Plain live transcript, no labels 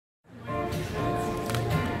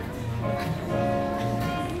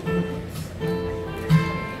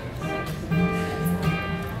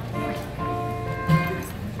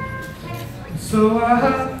So I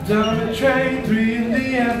hopped on the train 3 in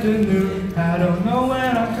the afternoon. I don't know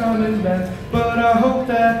when I'm coming back, but I hope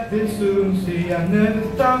that it's soon. See, I never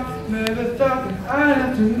thought that I'd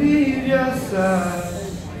have to leave your side,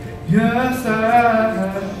 your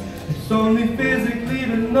side. It's only physically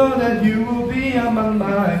to know that you will be on my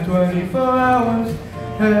mind 24 hours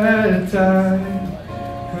at a time.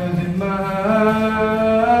 'Cause in my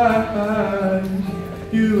eyes,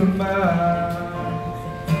 you are mine.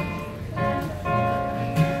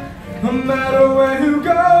 No matter where you go,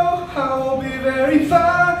 I won't be very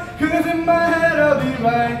far. 'Cause in my head I'll be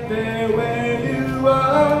right there where you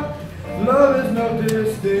are. Love is no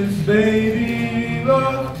distance, baby,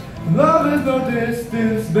 love is no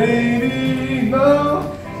distance, baby, no.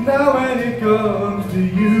 Now when it comes to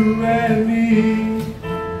you and me,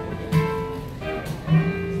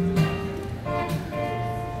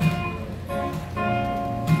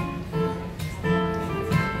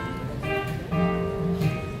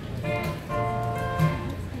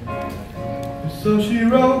 so she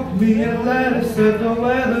wrote me a letter, said the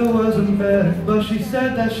weather wasn't better, but she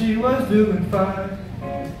said that she was doing fine.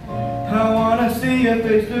 I wanna see her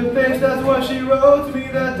face to face, that's what she wrote to me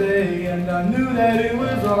that day, and I knew that it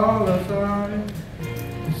was all a sign.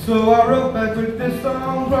 So I wrote back with this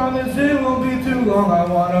song, promise it won't be too long. I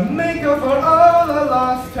wanna make up for all the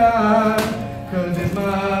lost time, 'cause in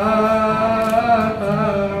my eyes,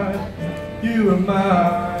 you are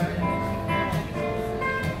mine.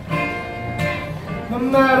 No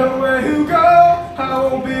matter where you go, I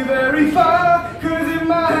won't be very far. 'Cause in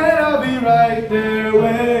my head I'll be right there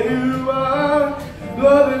where you are.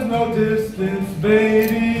 Love is no distance,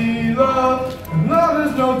 baby, love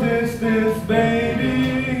is no distance, baby,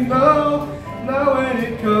 no. Now when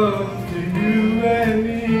it comes to you and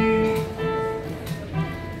me,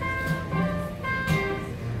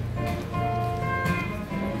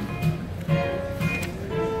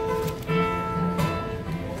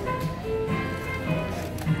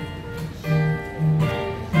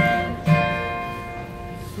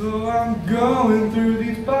 so I'm going through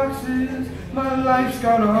these boxes, my life's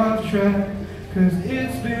gone off track. 'Cause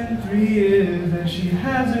it's been 3 years and she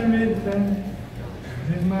hasn't written back.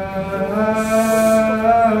 In my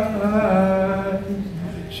eyes,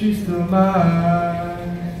 she's still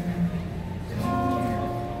mine.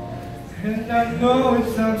 And I know it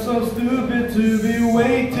sounds so stupid to be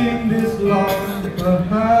waiting this long, but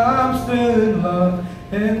I'm still in love,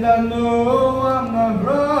 and I know I'm not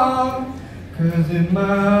wrong. 'Cause in my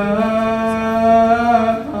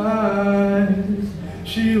eyes,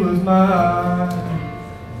 she was mine.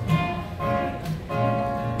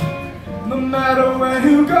 No matter where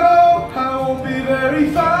you go, I won't be very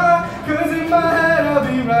far. 'Cause in my head I'll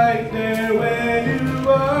be right there where you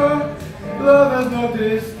are. Love has no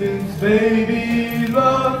distance, baby,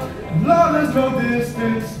 love has no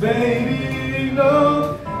distance, baby, no.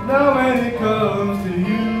 Now when it comes to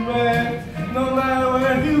you and no matter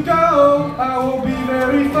where you go, I won't be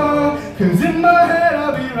very far. 'Cause in my head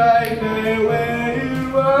I'll be right there where you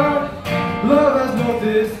are. Love has no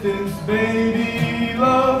distance, baby,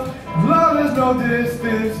 love has no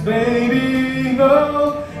distance, baby, no.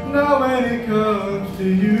 Now when it comes to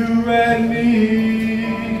you and me,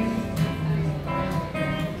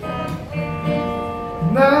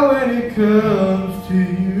 now when it comes to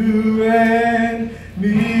you